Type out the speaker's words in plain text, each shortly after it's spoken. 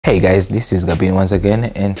Hey guys, this is Gabin once again,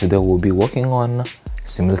 and today we'll be working on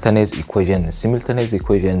simultaneous equations.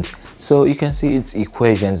 So you can see it's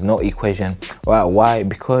equations, not equation. Right? Why?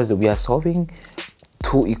 Because we are solving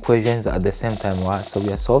two equations at the same time. Right? So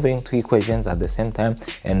we are solving two equations at the same time,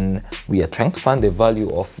 and we are trying to find the value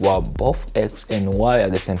of both x and y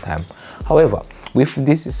at the same time. However, with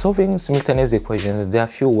this solving simultaneous equations, there are a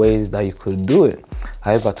few ways that you could do it.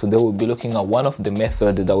 However, today we'll be looking at one of the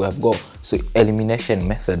methods that we have got. So elimination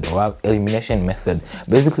method, or elimination method.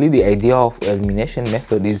 Basically, the idea of elimination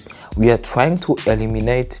method is we are trying to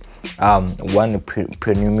eliminate one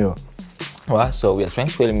prenumeral. Right? So we are trying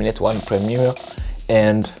to eliminate one prenumeral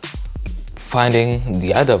and finding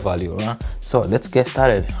the other value. Right? So let's get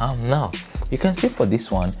started. Now you can see for this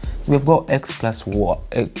one we've got x plus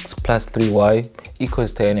 3y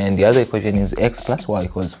equals 10, and the other equation is x plus y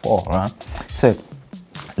equals 4. Right? So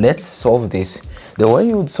let's solve this. The way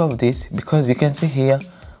you would solve this, because you can see here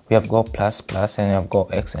we have got plus and we have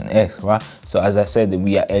got x and x, right? So as I said,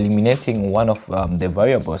 we are eliminating one of the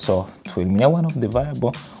variables. So to eliminate one of the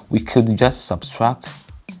variable, we could just subtract.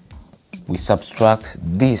 We subtract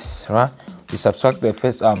this, right? We subtract the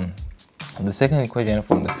first the second equation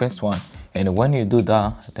from the first one, and when you do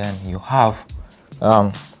that, then you have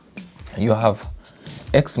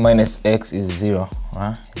x minus x is 0,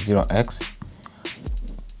 right? 0x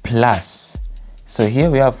plus, so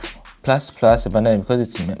here we have plus, but then because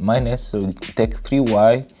it's minus, so we take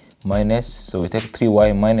 3y minus, so we take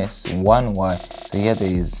 3y minus 1y, so here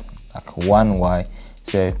there is like 1y,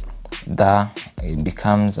 so that it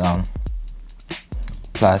becomes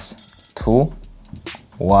plus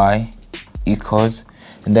 2y equals,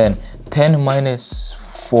 and then 10 minus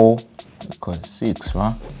 4 equals 6,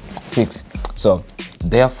 right? 6. So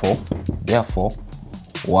therefore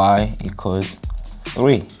y equals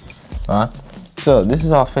 3. Right? So this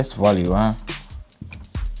is our first value. Right?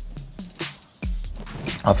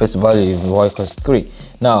 Our first value is y equals 3.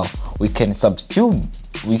 Now we can substitute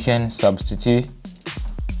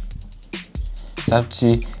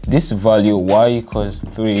this value y equals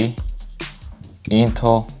 3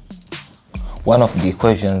 into one of the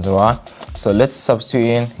equations. Right? So let's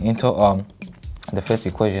substitute into the first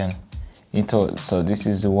equation into, so this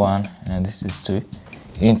is 1 and this is 2,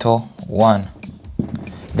 into 1.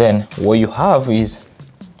 Then what you have is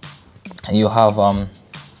you have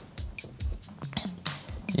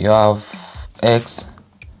x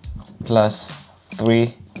plus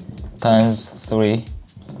 3 times 3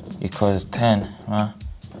 equals 10.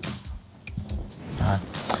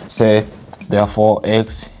 So therefore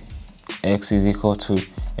x is equal to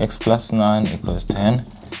x plus 9 equals 10,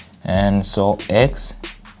 and so x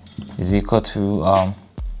is equal to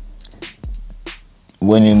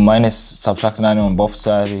when you subtract 9 on both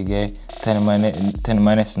sides, you get 10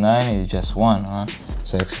 minus 9 is just 1.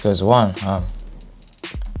 So x equals 1.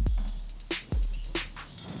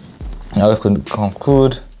 Now we could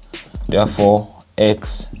conclude, therefore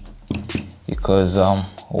x equals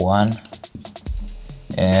 1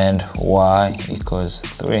 and y equals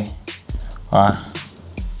 3.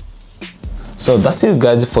 So that's it,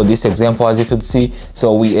 guys, for this example. As you could see,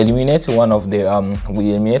 so we eliminate one of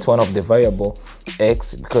the variable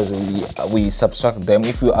x because we subtract them.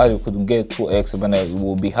 If you add, we could get 2x, but then it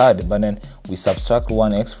will be hard. But then we subtract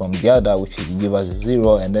 1x from the other, which will give us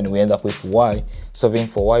 0, and then we end up with y. Solving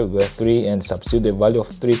for y, we got 3, and substitute the value of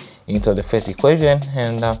 3 into the first equation,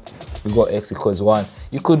 and we got x equals 1.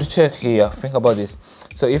 You could check here. Think about this.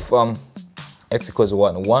 So if x equals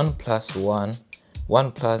 1 plus 1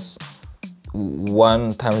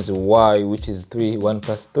 times y, which is 3, 1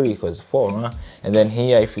 plus 3 equals 4, right? And then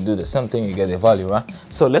here, if you do the same thing, you get the value, right?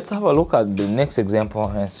 So let's have a look at the next example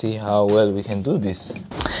and see how well we can do this.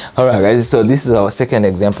 All right, guys, so this is our second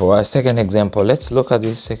example, right? Second example, let's look at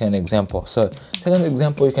this second example. So second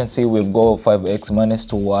example, you can see we've got 5x minus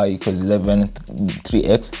 2y equals 11,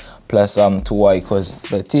 3x plus 2y equals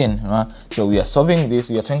 13, right? So we are solving this.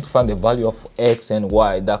 We are trying to find the value of x and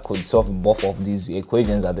y that could solve both of these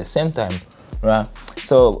equations at the same time, right?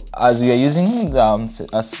 So as we are using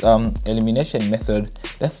the elimination method,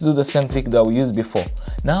 let's do the same trick that we used before.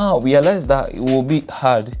 Now we realize that it will be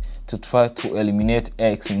hard to try to eliminate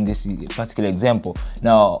x in this particular example.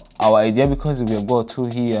 Now our idea, because we have got 2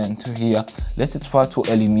 here and 2 here, let's try to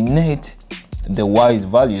eliminate the y's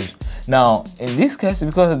values. Now in this case,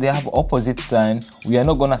 because they have opposite sign, we are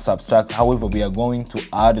not going to subtract. However, we are going to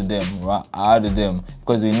add them, right? Add them,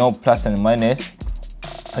 because we know plus and minus,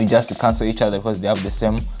 we just cancel each other because they have the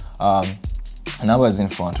same numbers in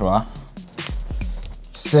front, right?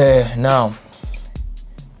 So now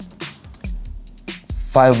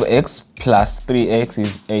 5x plus 3x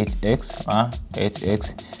is 8x,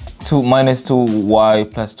 8x 2 minus 2y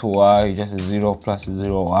plus 2y, just 0 plus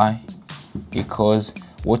 0y, equals,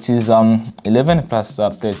 what is 11 plus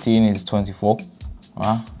 13 is 24.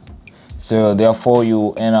 So therefore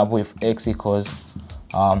you end up with x equals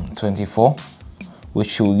 24,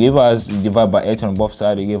 which will give us, divide by 8 on both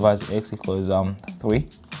sides, it give us x equals 3.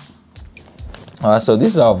 So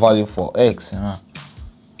this is our value for x.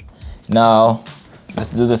 Now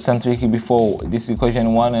let's do the same trick before. This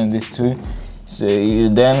equation 1 and this 2. So you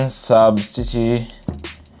then substitute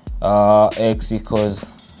x equals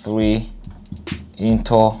 3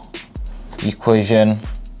 into equation,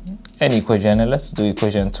 any equation, and let's do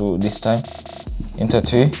equation 2 this time, into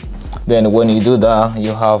 2. Then when you do that,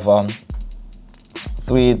 you have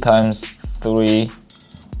 3 times 3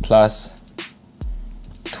 plus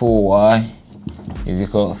 2y is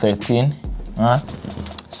equal to 13.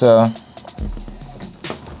 So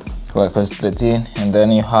y equals 13, and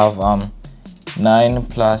then you have 9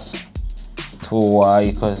 plus 2y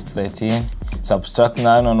equals 13. Subtract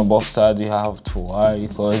 9 on both sides, you have 2y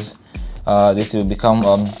equals, this will become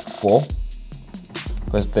 4,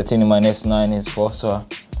 because 13 minus 9 is 4. So,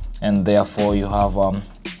 and therefore you have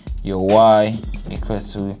your y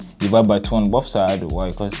equals to, divide by 2 on both sides, y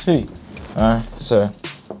equals 3. So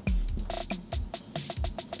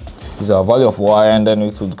this is our value of y, and then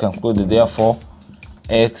we could conclude that therefore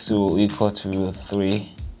x will equal to 3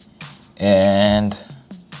 and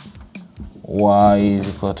y is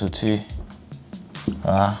equal to 2.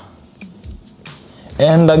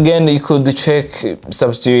 And again, you could check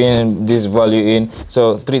substituting this value in.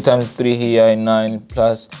 So 3 times 3 here, 9,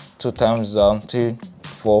 plus 2 times 2,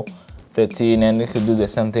 4, 13, and we could do the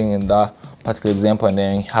same thing in that particular example, and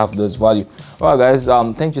then have those values. Alright guys,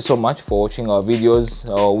 thank you so much for watching our videos.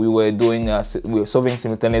 We were solving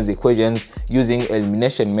simultaneous equations using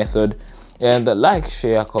elimination method. And like,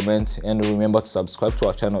 share, comment, and remember to subscribe to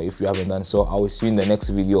our channel if you haven't done so. I will see you in the next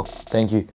video. Thank you.